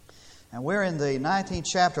And we're in the 19th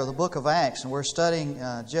chapter of the book of Acts, and we're studying,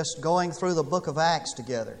 just going through the book of Acts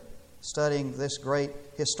together, studying this great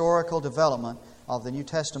historical development of the New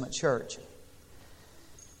Testament church.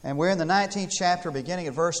 And we're in the 19th chapter, beginning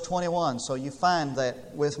at verse 21, so you find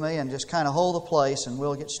that with me and just kind of hold the place and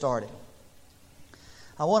we'll get started.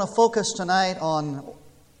 I want to focus tonight on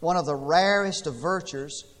one of the rarest of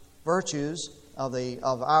virtues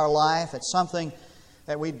of our life. It's something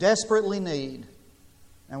that we desperately need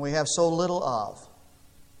and we have so little of.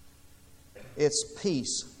 It's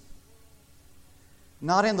peace.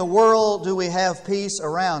 Not in the world do we have peace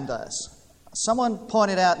around us. Someone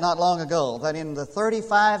pointed out not long ago that in the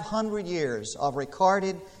 3,500 years of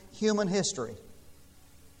recorded human history,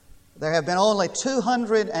 there have been only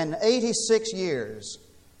 286 years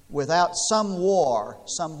without some war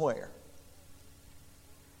somewhere.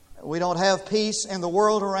 We don't have peace in the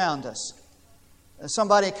world around us.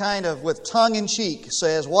 Somebody kind of with tongue-in-cheek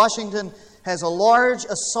says, Washington has a large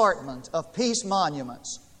assortment of peace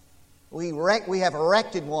monuments. We have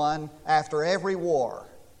erected one after every war.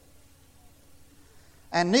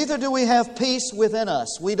 And neither do we have peace within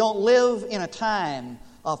us. We don't live in a time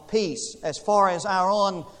of peace as far as our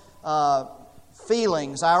own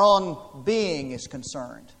feelings, our own being is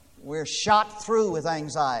concerned. We're shot through with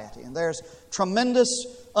anxiety, and there's tremendous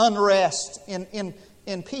unrest in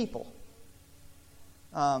people.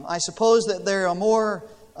 I suppose that there are more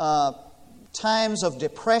times of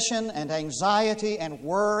depression and anxiety and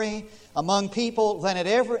worry among people than at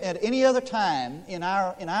any other time in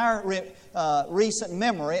our recent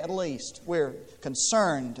memory, at least. We're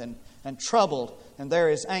concerned and troubled, and there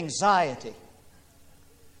is anxiety.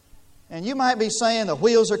 And you might be saying the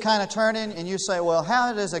wheels are kind of turning, and you say, well,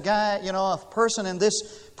 how does a person in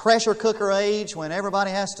this pressure cooker age, when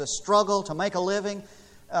everybody has to struggle to make a living,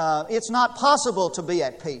 it's not possible to be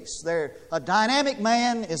at peace. A dynamic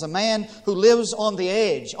man is a man who lives on the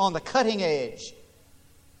edge, on the cutting edge.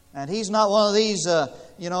 And he's not one of these,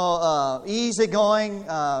 easygoing,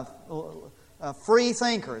 free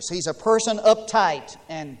thinkers. He's a person uptight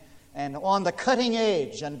and on the cutting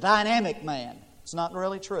edge, and dynamic man. It's not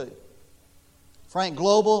really true. Frank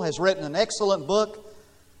Global has written an excellent book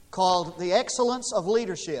called The Excellence of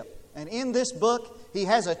Leadership. And in this book, he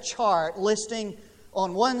has a chart listing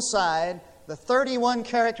on one side the 31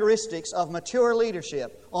 characteristics of mature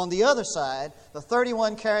leadership. On the other side, the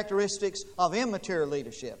 31 characteristics of immature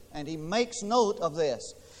leadership. And he makes note of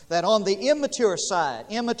this, that on the immature side,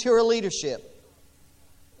 immature leadership,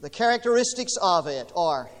 the characteristics of it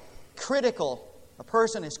are critical. A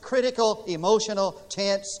person is critical, emotional,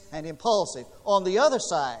 tense, and impulsive. On the other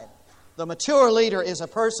side, the mature leader is a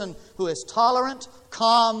person who is tolerant,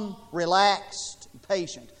 calm, relaxed, and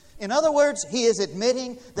patient. In other words, he is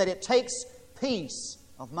admitting that it takes peace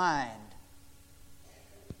of mind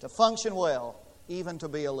to function well, even to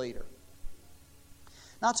be a leader.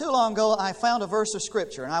 Not too long ago, I found a verse of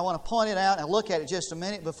Scripture, and I want to point it out and look at it just a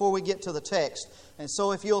minute before we get to the text. And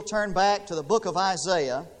so if you'll turn back to the book of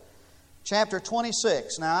Isaiah, chapter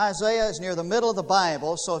 26. Now, Isaiah is near the middle of the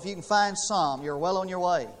Bible, so if you can find some, you're well on your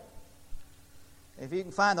way. If you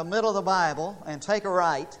can find the middle of the Bible and take a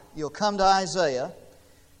right, you'll come to Isaiah.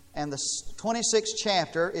 And the 26th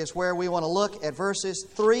chapter is where we want to look at verses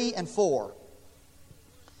 3 and 4.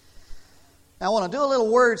 Now, I want to do a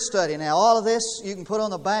little word study. Now, all of this you can put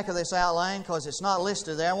on the back of this outline because it's not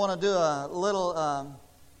listed there. I want to do a little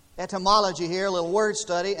etymology here, a little word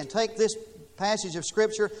study, and take this passage of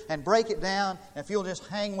Scripture and break it down. If you'll just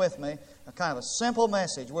hang with me, a kind of a simple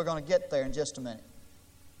message. We're going to get there in just a minute.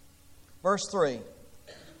 Verse 3.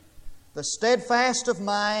 The steadfast of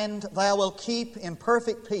mind thou wilt keep in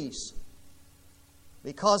perfect peace,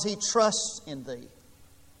 because he trusts in thee.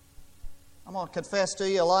 I'm going to confess to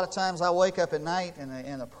you, a lot of times I wake up at night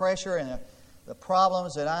and the pressure and the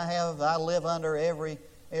problems that I live under every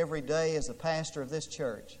day as the pastor of this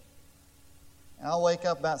church. And I'll wake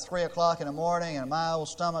up about 3 o'clock in the morning and my old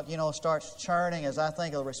stomach, starts churning as I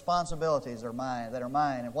think of the responsibilities that are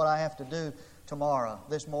mine and what I have to do tomorrow,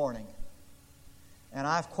 this morning. And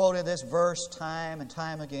I've quoted this verse time and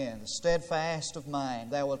time again. The steadfast of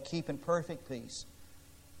mind thou wilt keep in perfect peace,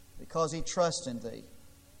 because he trusts in thee.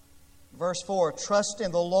 Verse 4, trust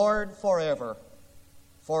in the Lord forever,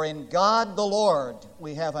 for in God the Lord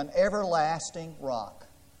we have an everlasting rock.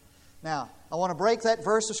 Now, I want to break that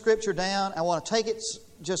verse of Scripture down. I want to take it,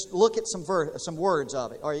 just look at some words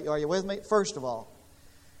of it. Are you with me? First of all,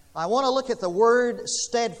 I want to look at the word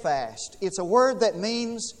steadfast. It's a word that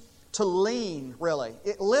means to lean, really.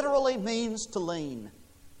 It literally means to lean.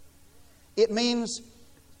 It means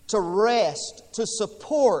to rest, to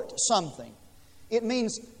support something. It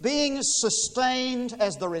means being sustained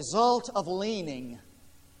as the result of leaning.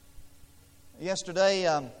 Yesterday,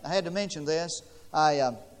 I had to mention this.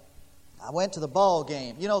 I went to the ball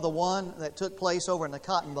game. You know, the one that took place over in the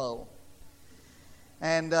Cotton Bowl.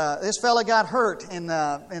 And this fella got hurt in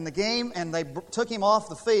the game, and they took him off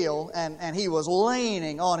the field, and he was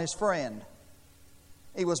leaning on his friend.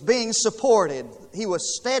 He was being supported. He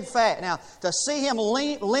was steadfast. Now, to see him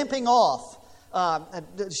limping off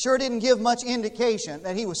sure didn't give much indication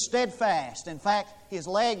that he was steadfast. In fact, his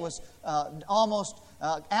leg was almost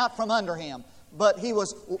out from under him. But he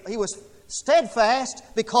was steadfast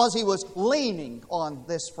because he was leaning on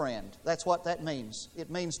this friend. That's what that means. It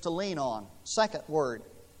means to lean on. Second word,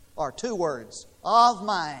 or two words, of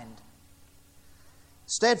mind.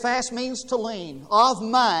 Steadfast means to lean. Of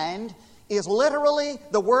mind is literally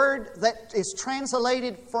the word that is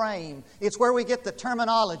translated frame. It's where we get the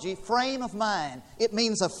terminology, frame of mind. It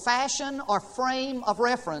means a fashion or frame of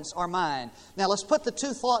reference or mind. Now let's put the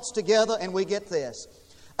two thoughts together and we get this.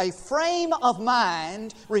 A frame of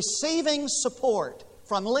mind receiving support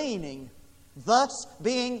from leaning, thus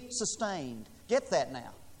being sustained. Get that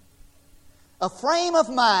now. A frame of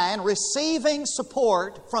mind receiving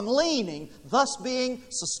support from leaning, thus being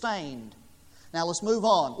sustained. Now let's move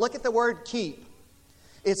on. Look at the word keep.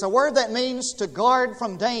 It's a word that means to guard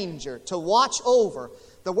from danger, to watch over.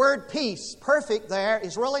 The word peace, perfect there,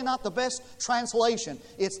 is really not the best translation.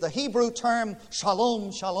 It's the Hebrew term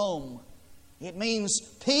shalom, shalom. It means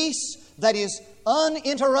peace that is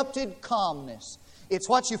uninterrupted calmness. It's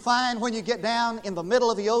what you find when you get down in the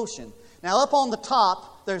middle of the ocean. Now up on the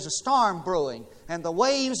top, there's a storm brewing, and the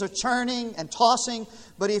waves are churning and tossing.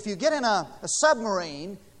 But if you get in a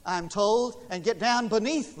submarine, I'm told, and get down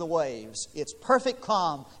beneath the waves, it's perfect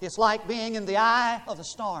calm. It's like being in the eye of the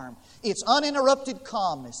storm. It's uninterrupted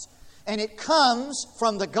calmness. And it comes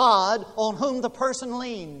from the God on whom the person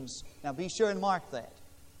leans. Now be sure and mark that.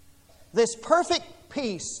 This perfect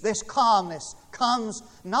peace, this calmness, comes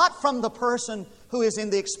not from the person who is in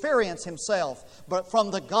the experience himself, but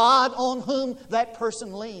from the God on whom that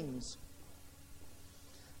person leans.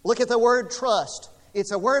 Look at the word trust.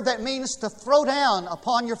 It's a word that means to throw down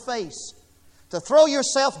upon your face, to throw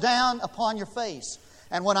yourself down upon your face.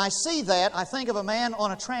 And when I see that, I think of a man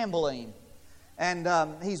on a trampoline. And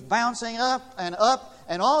he's bouncing up, and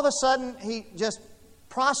all of a sudden he just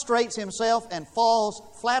prostrates himself and falls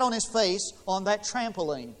flat on his face on that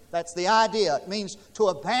trampoline. That's the idea. It means to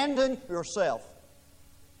abandon yourself.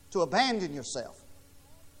 To abandon yourself.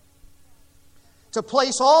 To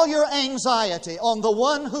place all your anxiety on the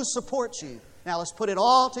one who supports you. Now let's put it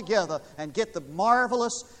all together and get the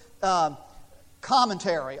marvelous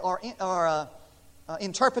commentary or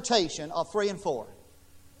interpretation of 3 and 4.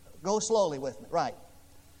 Go slowly with me. Right.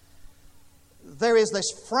 There is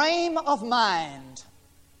this frame of mind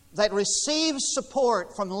that receives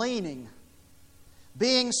support from leaning,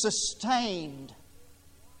 being sustained.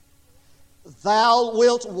 Thou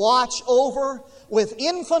wilt watch over with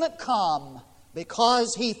infinite calm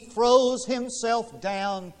because He throws Himself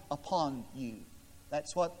down upon you.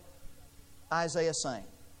 That's what Isaiah is saying.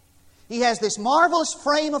 He has this marvelous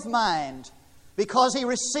frame of mind because he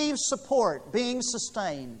receives support, being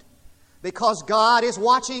sustained. Because God is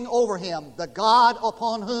watching over him, the God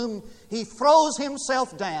upon whom he throws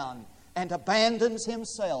himself down and abandons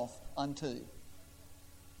himself unto.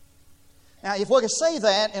 Now, if we could say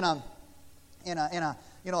that in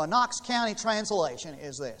a Knox County translation,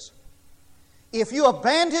 is this: if you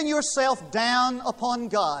abandon yourself down upon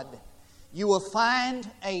God, you will find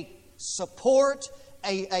a support,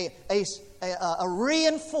 a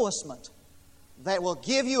reinforcement that will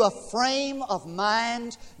give you a frame of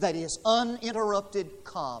mind that is uninterrupted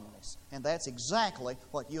calmness. And that's exactly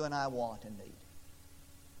what you and I want and need.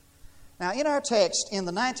 Now, in our text, in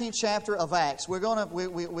the 19th chapter of Acts,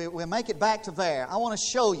 we'll make it back to there. I want to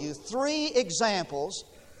show you 3 examples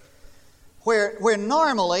where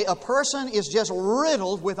normally a person is just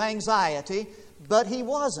riddled with anxiety, but he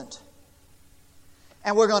wasn't.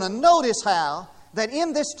 And we're going to notice how that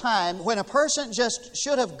in this time, when a person just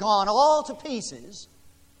should have gone all to pieces,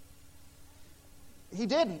 he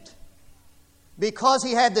didn't. Because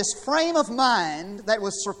he had this frame of mind that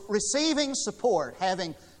was receiving support,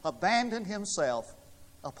 having abandoned himself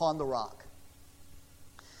upon the rock.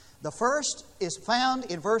 The first is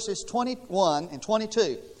found in verses 21 and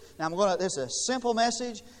 22. Now, this is a simple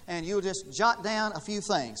message, and you'll just jot down a few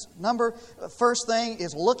things. First thing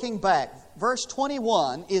is looking back. Verse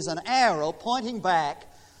 21 is an arrow pointing back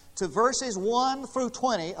to verses 1 through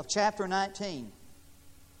 20 of chapter 19.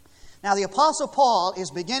 Now, the Apostle Paul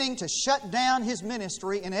is beginning to shut down his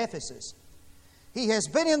ministry in Ephesus. He has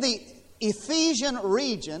been in the Ephesian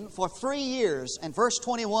region for 3 years. And verse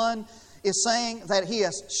 21 is saying that he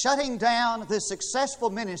is shutting down this successful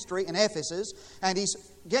ministry in Ephesus, and he's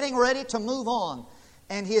getting ready to move on.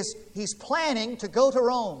 And he's planning to go to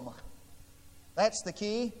Rome. That's the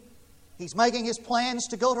key. He's making his plans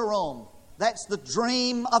to go to Rome. That's the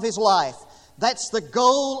dream of his life. That's the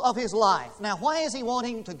goal of his life. Now, why is he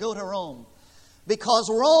wanting to go to Rome? Because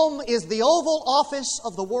Rome is the Oval Office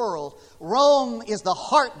of the world. Rome is the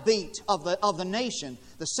heartbeat of the nation,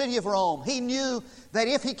 the city of Rome. He knew that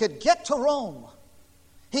if he could get to Rome,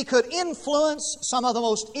 he could influence some of the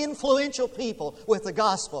most influential people with the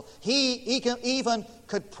gospel. He even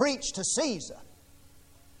could preach to Caesar.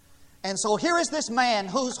 And so here is this man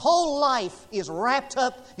whose whole life is wrapped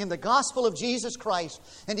up in the gospel of Jesus Christ.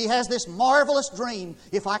 And he has this marvelous dream.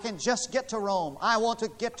 If I can just get to Rome, I want to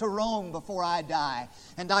get to Rome before I die.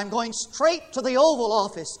 And I'm going straight to the Oval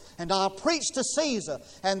Office, and I'll preach to Caesar.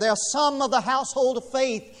 And there's some of the household of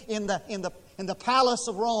faith in the palace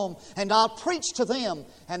of Rome, and I'll preach to them.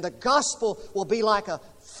 And the gospel will be like a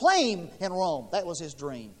flame in Rome. That was his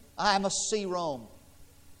dream. I must see Rome.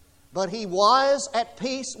 But he was at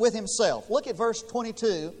peace with himself. Look at verse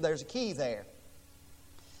 22. There's a key there.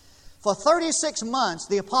 For 36 months,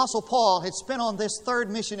 the Apostle Paul had spent on this third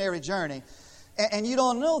missionary journey. And you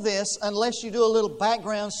don't know this unless you do a little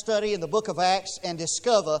background study in the book of Acts and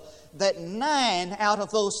discover that 9 out of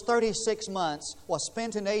those 36 months was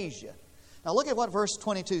spent in Asia. Now look at what verse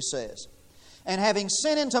 22 says. And having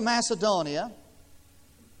sent into Macedonia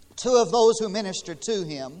 2 of those who ministered to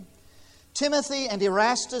him, Timothy and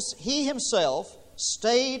Erastus, he himself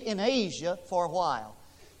stayed in Asia for a while.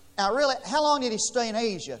 Now really, how long did he stay in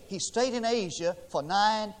Asia? He stayed in Asia for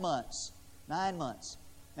 9 months. 9 months.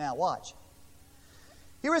 Now watch.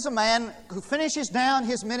 Here is a man who finishes down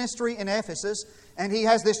his ministry in Ephesus, and he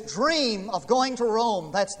has this dream of going to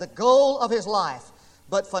Rome. That's the goal of his life.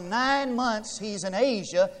 But for 9 months he's in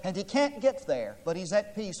Asia, and he can't get there, but he's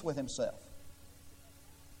at peace with himself.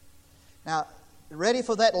 Now, ready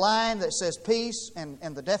for that line that says peace and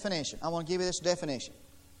the definition? I want to give you this definition.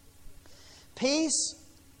 Peace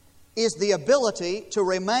is the ability to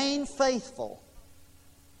remain faithful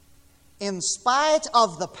in spite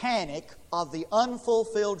of the panic of the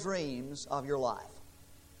unfulfilled dreams of your life.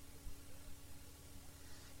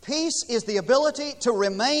 Peace is the ability to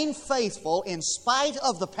remain faithful in spite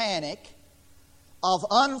of the panic of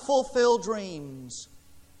unfulfilled dreams.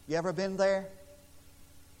 You ever been there?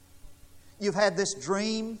 You've had this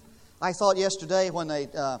dream. I thought yesterday when they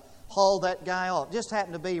hauled that guy off, just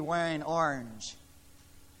happened to be wearing orange.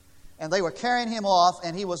 And they were carrying him off,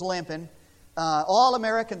 and he was limping.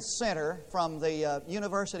 All-American center from the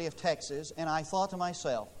University of Texas. And I thought to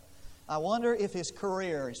myself, I wonder if his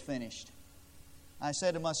career is finished. I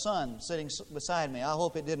said to my son sitting beside me, I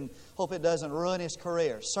hope it doesn't ruin his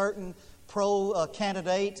career. Certain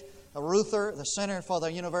pro-candidate, Ruther, the center for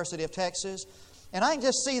the University of Texas. And I can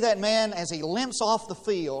just see that man as he limps off the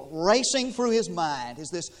field, racing through his mind is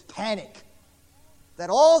this panic that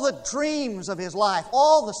all the dreams of his life,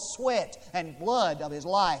 all the sweat and blood of his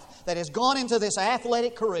life that has gone into this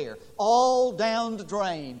athletic career, all down the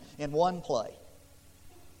drain in one play.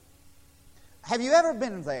 Have you ever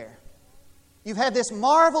been there? You've had this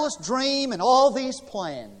marvelous dream and all these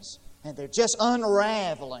plans, and they're just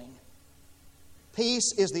unraveling.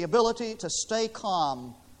 Peace is the ability to stay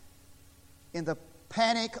calm in the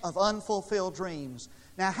panic of unfulfilled dreams.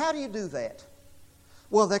 Now, how do you do that?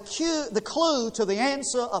 Well, the clue to the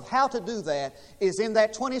answer of how to do that is in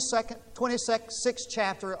that 26th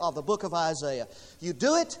chapter of the book of Isaiah. You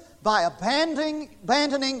do it by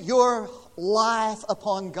abandoning your life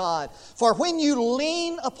upon God. For when you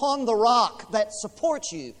lean upon the rock that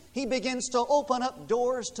supports you, He begins to open up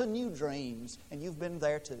doors to new dreams. And you've been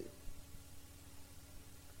there too.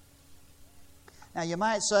 Now, you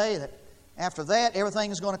might say that after that, everything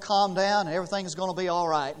is going to calm down and everything is going to be all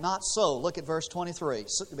right. Not so. Look at verse 23.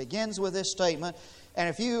 It begins with this statement. And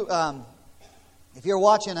if you're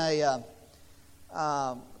watching a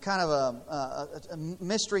kind of a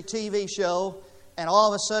mystery TV show, and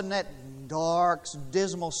all of a sudden that dark,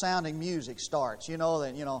 dismal-sounding music starts, you know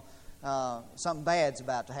that something bad's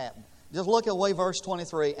about to happen. Just look at the way verse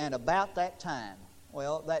 23. And about that time,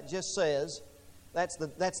 well, that just says that's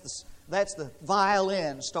the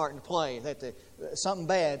violin starting to play, that something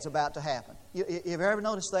bad's about to happen. You've ever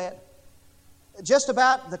noticed that? Just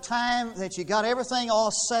about the time that you got everything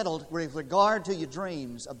all settled with regard to your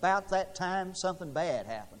dreams, about that time something bad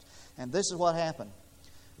happens. And this is what happened.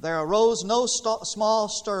 There arose no small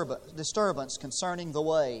disturbance concerning the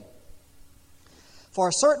way. For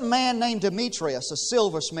a certain man named Demetrius, a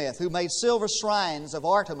silversmith, who made silver shrines of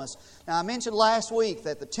Artemis. Now, I mentioned last week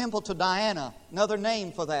that the temple to Diana, another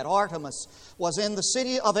name for that, Artemis, was in the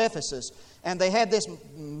city of Ephesus. And they had this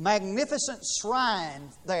magnificent shrine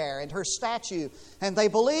there and her statue. And they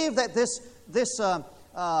believed that this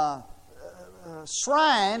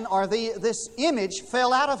shrine or this image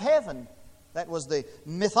fell out of heaven. That was the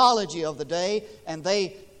mythology of the day. And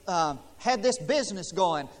they had this business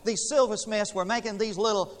going. These silversmiths were making these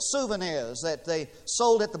little souvenirs that they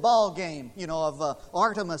sold at the ball game, of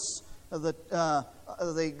Artemis,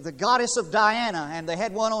 the goddess of Diana. And they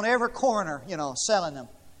had one on every corner, selling them.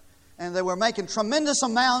 And they were making tremendous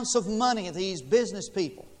amounts of money, these business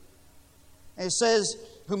people. And it says,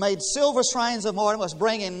 who made silver shrines of Artemis,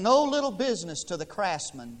 bringing no little business to the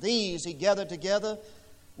craftsmen. These he gathered together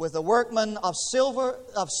with the workmen of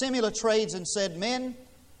similar trades and said, Men,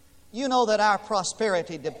 you know that our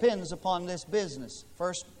prosperity depends upon this business.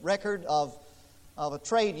 First record of a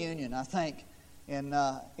trade union, I think,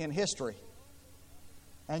 in history.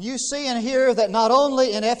 And you see and hear that not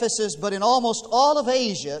only in Ephesus, but in almost all of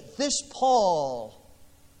Asia, this Paul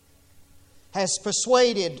has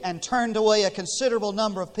persuaded and turned away a considerable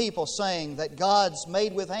number of people, saying that gods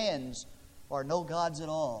made with hands are no gods at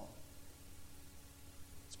all.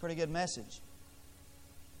 It's a pretty good message.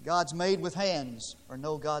 Gods made with hands are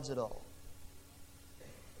no gods at all.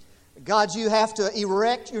 Gods you have to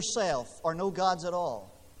erect yourself are no gods at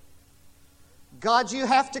all. Gods you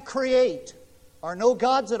have to create are no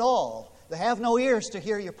gods at all. They have no ears to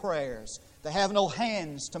hear your prayers. They have no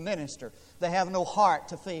hands to minister. They have no heart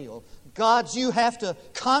to feel. Gods you have to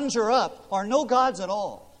conjure up are no gods at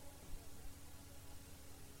all.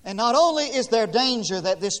 And not only is there danger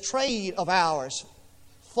that this trade of ours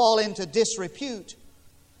fall into disrepute,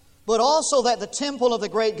 but also that the temple of the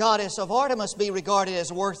great goddess of Artemis be regarded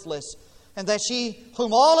as worthless, and that she,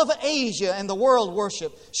 whom all of Asia and the world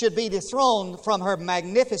worship, should be dethroned from her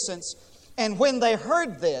magnificence. And when they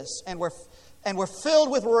heard this and were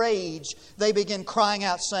filled with rage, they began crying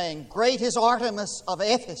out, saying, Great is Artemis of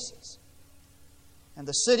Ephesus. And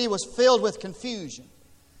the city was filled with confusion.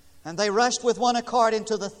 And they rushed with one accord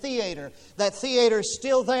into the theater. That theater is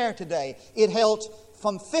still there today. It held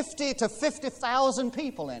from 50 to 50,000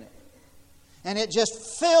 people in it. And it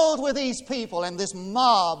just filled with these people, and this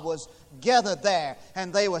mob was gathered there.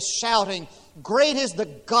 And they were shouting, Great is the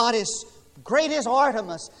goddess, great is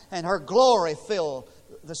Artemis, and her glory filled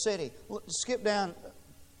the city. Skip down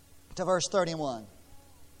to verse 31.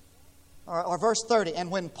 Or verse 30.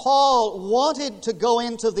 And when Paul wanted to go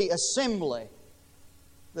into the assembly,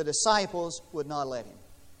 the disciples would not let him.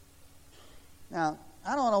 Now,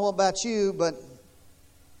 I don't know about you, but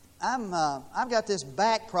I've got this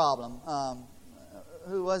back problem.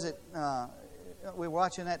 Who was it? We were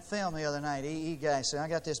watching that film the other night. E guy said, I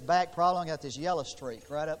got this back problem. I got this yellow streak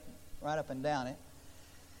right up and down it.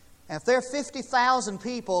 And if there are 50,000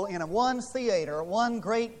 people in one theater, one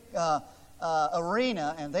great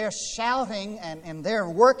arena, and they're shouting and they're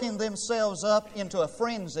working themselves up into a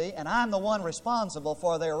frenzy, and I'm the one responsible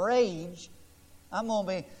for their rage, I'm going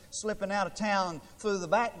to be slipping out of town through the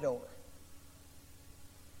back door.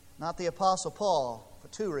 Not the Apostle Paul, for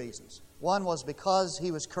two reasons. One was because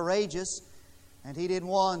he was courageous and he didn't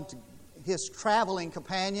want his traveling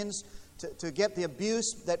companions to get the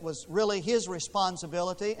abuse that was really his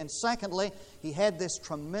responsibility. And secondly, he had this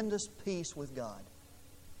tremendous peace with God.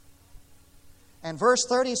 And verse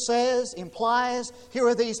 30 implies, here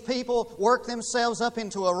are these people work themselves up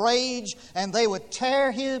into a rage, and they would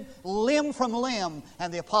tear him limb from limb.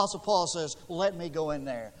 And the Apostle Paul says, let me go in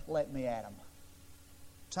there. Let me at them.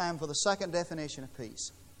 Time for the second definition of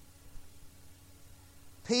peace.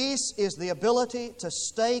 Peace is the ability to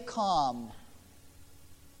stay calm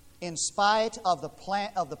in spite of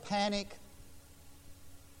the panic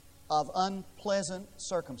of unpleasant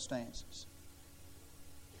circumstances.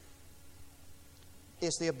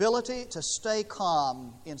 It's the ability to stay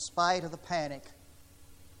calm in spite of the panic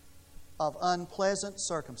of unpleasant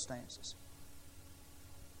circumstances.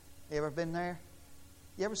 You ever been there?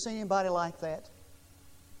 You ever seen anybody like that?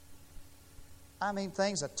 I mean,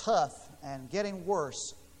 things are tough and getting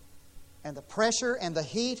worse. And the pressure and the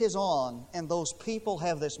heat is on, and those people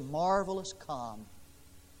have this marvelous calm.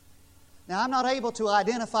 Now, I'm not able to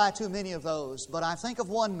identify too many of those, but I think of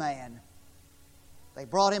one man. They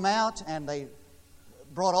brought him out, and they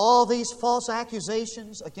brought all these false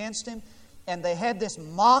accusations against him, and they had this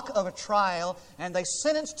mock of a trial, and they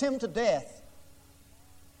sentenced him to death.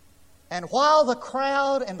 And while the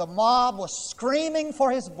crowd and the mob was screaming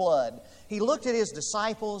for his blood, he looked at his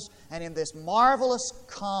disciples, and in this marvelous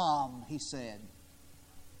calm, he said,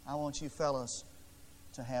 I want you fellows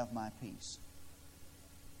to have my peace.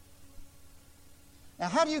 Now,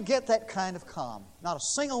 how do you get that kind of calm? Not a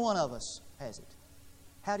single one of us has it.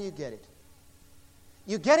 How do you get it?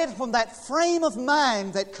 You get it from that frame of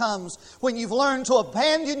mind that comes when you've learned to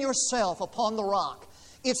abandon yourself upon the rock.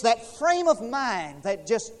 It's that frame of mind that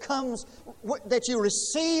just comes, that you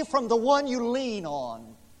receive from the one you lean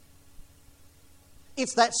on.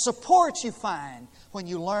 It's that support you find when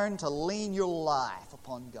you learn to lean your life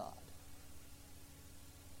upon God.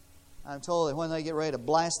 I'm told that when they get ready to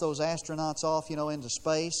blast those astronauts off, into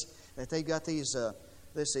space, that they've got these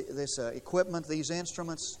this equipment, these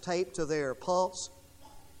instruments taped to their pulse,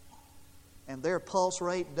 and their pulse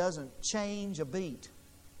rate doesn't change a beat.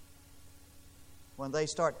 When they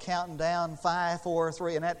start counting down 5, 4,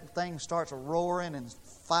 3, and that thing starts roaring and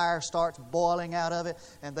fire starts boiling out of it,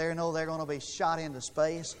 and they know they're going to be shot into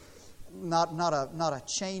space, not a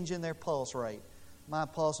change in their pulse rate. My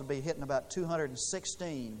pulse would be hitting about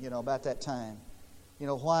 216, about that time. You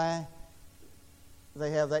know why?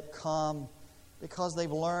 They have that calm because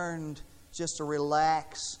they've learned just to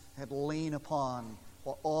relax and lean upon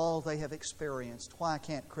all they have experienced. Why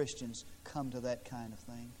can't Christians come to that kind of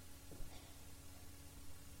thing?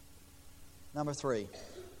 Number 3.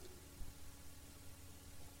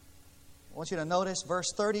 I want you to notice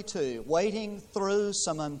verse 32. Waiting through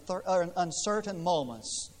some uncertain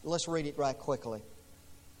moments. Let's read it right quickly.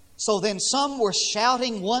 So then some were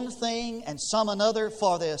shouting one thing and some another,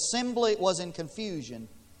 for the assembly was in confusion.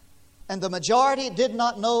 And the majority did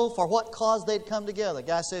not know for what cause they'd come together. The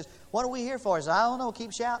guy says, "What are we here for?" He says, "I don't know,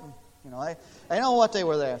 keep shouting." They know what they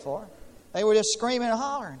were there for. They were just screaming and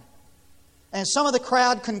hollering. And some of the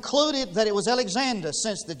crowd concluded that it was Alexander,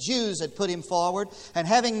 since the Jews had put him forward. And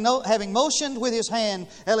having motioned with his hand,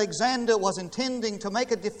 Alexander was intending to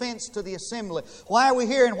make a defense to the assembly. Why are we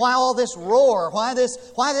here, and why all this roar? Why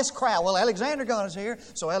this crowd? Well, Alexander got us here.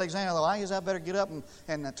 So Alexander thought, I guess I better get up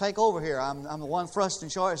and take over here. I'm the one thrust in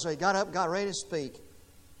charge. So he got up, got ready to speak.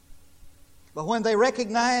 But when they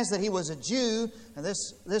recognized that he was a Jew, and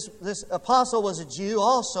this apostle was a Jew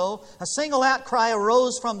also, a single outcry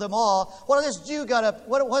arose from them all. What this Jew got up?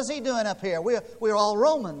 What was he doing up here? We're all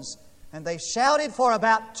Romans. And they shouted for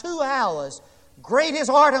about 2 hours, "Great is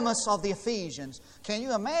Artemis of the Ephesians." Can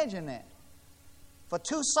you imagine that? For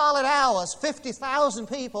 2 solid hours, 50,000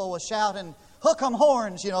 people were shouting, "Hook 'em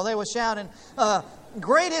horns," they were shouting,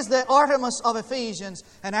 "Great is the Artemis of Ephesians."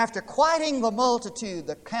 And after quieting the multitude,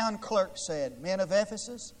 the town clerk said, "Men of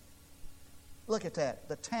Ephesus," look at that,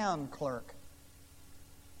 the town clerk.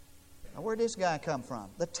 Now, where did this guy come from?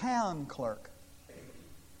 The town clerk.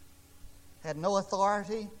 Had no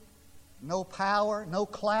authority, no power, no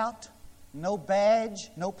clout, no badge,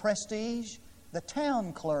 no prestige. The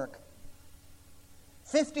town clerk.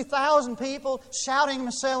 50,000 people shouting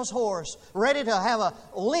themselves hoarse, ready to have a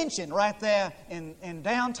lynching right there in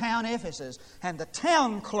downtown Ephesus. And the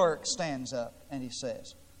town clerk stands up and he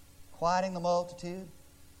says, quieting the multitude,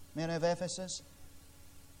 "Men of Ephesus,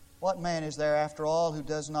 what man is there after all who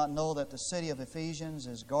does not know that the city of Ephesians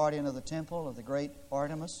is guardian of the temple of the great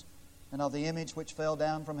Artemis and of the image which fell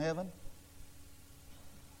down from heaven?"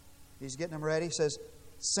 He's getting them ready. He says,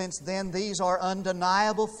 "Since then these are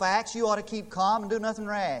undeniable facts, you ought to keep calm and do nothing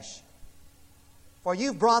rash. For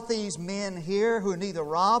you've brought these men here who are neither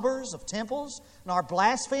robbers of temples nor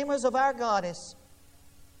blasphemers of our goddess.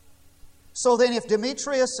 So then if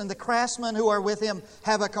Demetrius and the craftsmen who are with him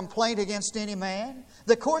have a complaint against any man,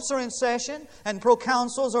 the courts are in session and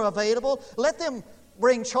proconsuls are available. Let them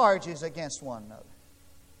bring charges against one another.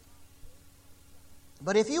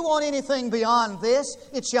 But if you want anything beyond this,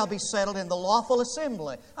 it shall be settled in the lawful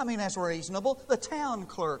assembly." I mean, that's reasonable. The town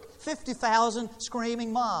clerk, 50,000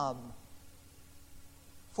 screaming mob.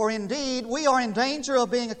 "For indeed, we are in danger of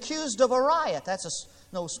being accused of a riot." That's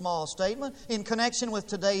no small statement. "In connection with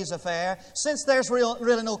today's affair, since there's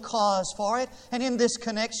really no cause for it. And in this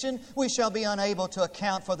connection, we shall be unable to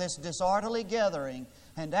account for this disorderly gathering."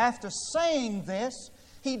 And after saying this,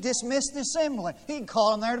 he dismissed the assembly. He'd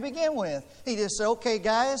call them there to begin with. He just said, "Okay,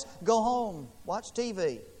 guys, go home. Watch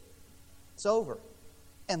TV. It's over."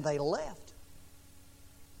 And they left.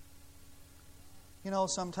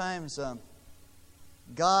 Sometimes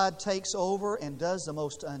God takes over and does the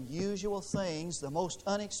most unusual things, the most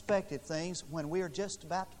unexpected things when we are just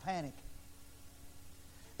about to panic.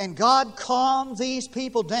 And God calmed these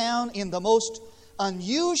people down in the most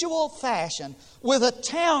unusual fashion with a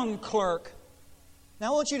town clerk.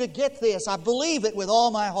 Now I want you to get this. I believe it with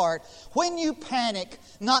all my heart. When you panic,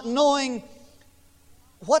 not knowing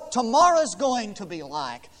what tomorrow's going to be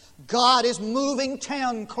like, God is moving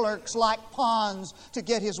town clerks like pawns to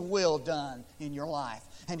get His will done in your life.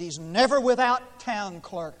 And He's never without town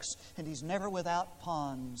clerks, and He's never without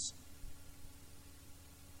pawns.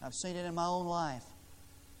 I've seen it in my own life.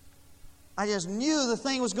 I just knew the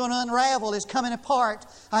thing was going to unravel. It's coming apart.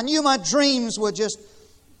 I knew my dreams were just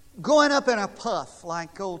going up in a puff,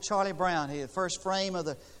 like old Charlie Brown here. The first frame of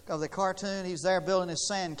the cartoon, he's there building his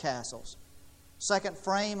sandcastles. Second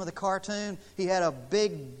frame of the cartoon, he had a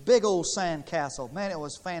big old sandcastle. Man, it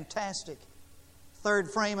was fantastic. Third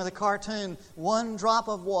frame of the cartoon, one drop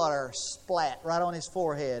of water splat right on his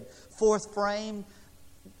forehead. Fourth frame,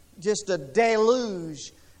 just a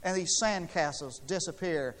deluge, and these sandcastles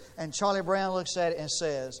disappear. And Charlie Brown looks at it and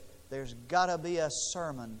says, there's got to be a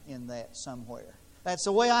sermon in that somewhere. That's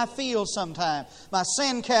the way I feel sometimes. My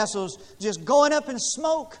sandcastle's just going up in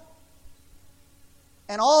smoke.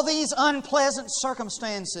 And all these unpleasant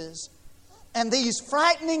circumstances and these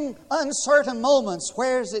frightening, uncertain moments,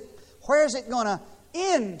 where is it going to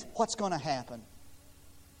end? What's going to happen?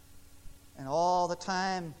 And all the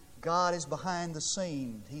time, God is behind the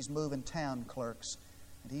scene. He's moving town clerks.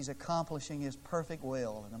 And He's accomplishing His perfect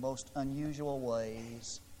will in the most unusual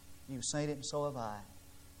ways. You've seen it, and so have I.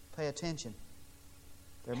 Pay attention.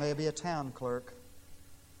 There may be a town clerk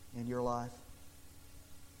in your life.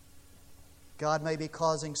 God may be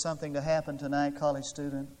causing something to happen tonight, college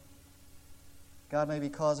student. God may be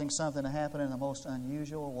causing something to happen in the most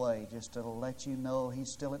unusual way, just to let you know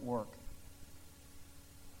He's still at work.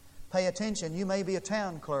 Pay attention. You may be a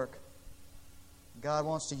town clerk. God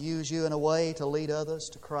wants to use you in a way to lead others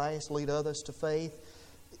to Christ, lead others to faith.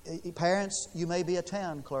 Parents, you may be a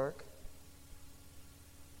town clerk.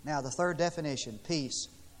 Now, the third definition, peace.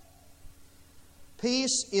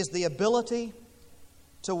 Peace is the ability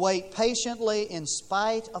to wait patiently in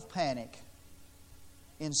spite of panic.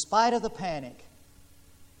 In spite of the panic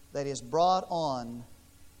that is brought on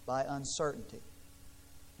by uncertainty.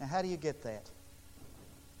 Now, how do you get that?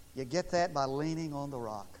 You get that by leaning on the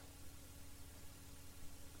rock.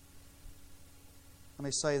 Let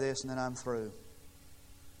me say this and then I'm through.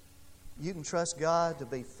 You can trust God to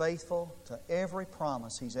be faithful to every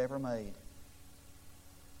promise He's ever made.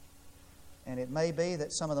 And it may be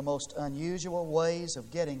that some of the most unusual ways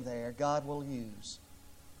of getting there God will use.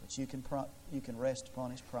 But you can rest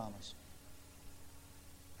upon His promise.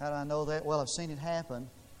 How do I know that? Well, I've seen it happen.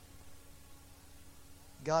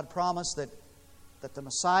 God promised that the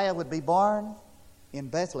Messiah would be born in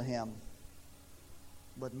Bethlehem.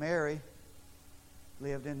 But Mary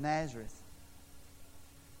lived in Nazareth.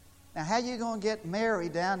 Now, how are you going to get Mary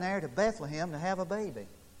down there to Bethlehem to have a baby?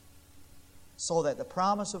 So that the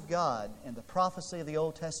promise of God and the prophecy of the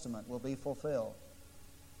Old Testament will be fulfilled.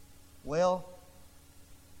 Well,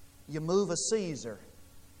 you move a Caesar.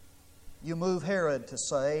 You move Herod to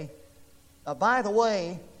say, by the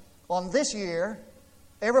way, on this year,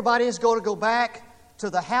 everybody is going to go back to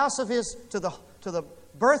the house of to the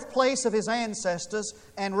birthplace of his ancestors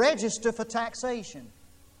and register for taxation.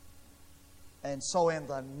 And so in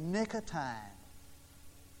the nick of time,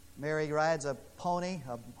 Mary rides a pony,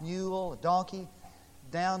 a mule, a donkey,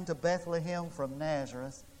 down to Bethlehem from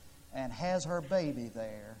Nazareth and has her baby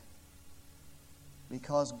there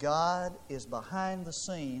because God is behind the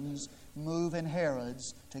scenes moving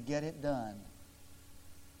Herods to get it done.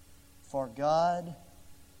 For God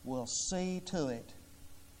will see to it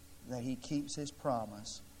that He keeps His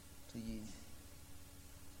promise to you.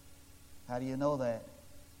 How do you know that?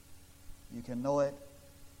 You can know it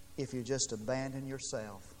if you just abandon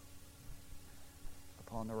yourself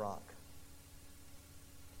upon the rock.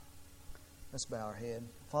 Let's bow our head.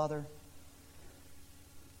 Father,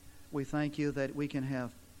 we thank You that we can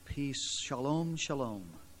have peace, shalom, shalom,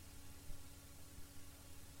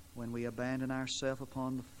 when we abandon ourselves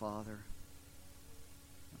upon the Father,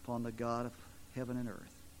 upon the God of heaven and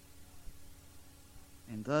earth.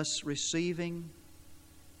 And thus, receiving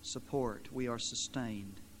support, we are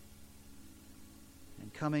sustained.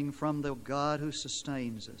 And coming from the God who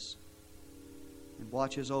sustains us and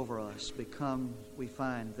watches over us, we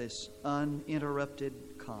find this uninterrupted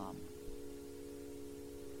calm.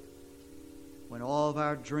 When all of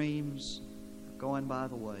our dreams are going by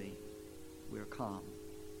the way, we're calm.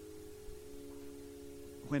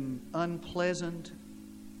 When unpleasant,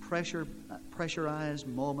 pressurized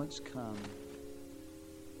moments come,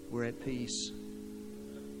 we're at peace.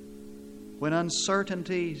 When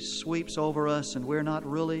uncertainty sweeps over us and we're not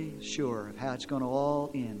really sure of how it's going to all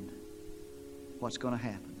end, what's going to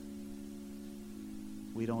happen,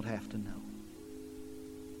 we don't have to know.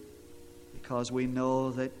 Because we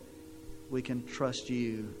know that we can trust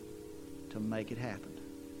You to make it happen.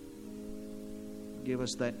 Give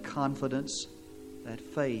us that confidence, that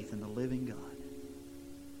faith in the living God.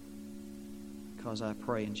 Because I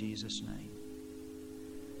pray in Jesus' name.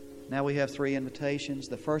 Now we have 3 invitations.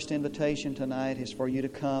 The first invitation tonight is for you to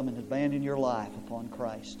come and abandon your life upon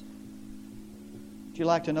Christ. Would you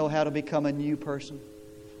like to know how to become a new person?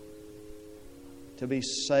 To be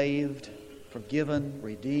saved, forgiven,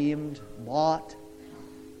 redeemed, bought,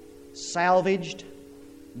 salvaged,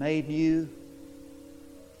 made new?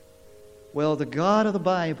 Well, the God of the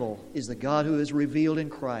Bible is the God who is revealed in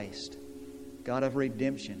Christ. God of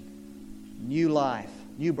redemption, new life,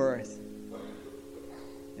 new birth.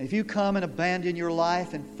 And if you come and abandon your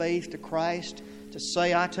life in faith to Christ, to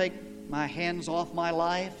say, I take my hands off my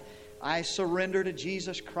life, I surrender to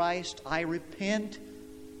Jesus Christ, I repent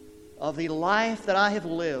of the life that I have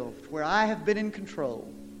lived, where I have been in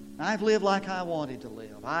control. I've lived like I wanted to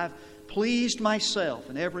live. I've pleased myself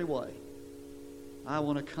in every way. I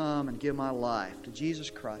want to come and give my life to Jesus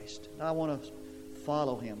Christ. I want to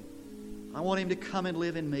follow Him. I want Him to come and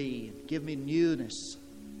live in me and give me newness.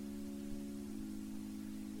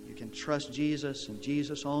 You can trust Jesus and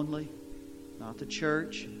Jesus only, not the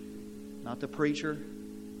church, not the preacher,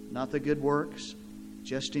 not the good works,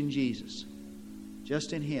 just in Jesus,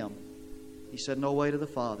 just in Him. He said, no way to the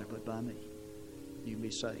Father but by me. You can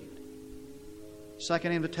be saved.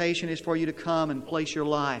 Second invitation is for you to come and place your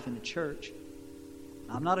life in the church.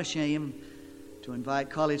 I'm not ashamed to invite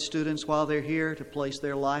college students while they're here to place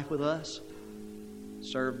their life with us,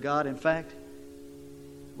 serve God. In fact,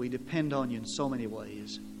 we depend on you in so many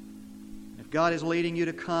ways. If God is leading you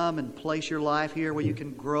to come and place your life here where you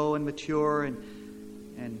can grow and mature and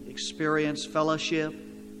experience fellowship,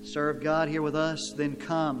 serve God here with us, then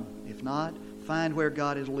come. If not, find where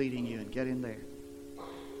God is leading you and get in there.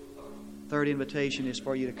 Third invitation is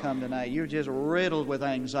for you to come tonight. You're just riddled with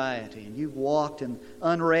anxiety and you've walked in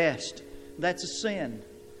unrest. That's a sin.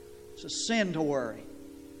 It's a sin to worry.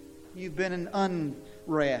 You've been in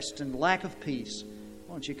unrest and lack of peace.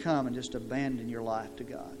 Why don't you come and just abandon your life to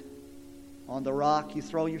God? On the rock you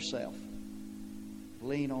throw yourself.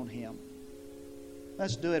 Lean on Him.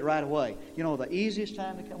 Let's do it right away. You know the easiest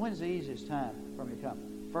time to come? When's the easiest time for me to come?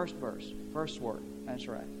 First verse, first word. That's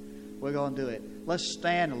right. We're going to do it. Let's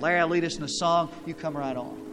stand. Larry will lead us in a song. You come right on.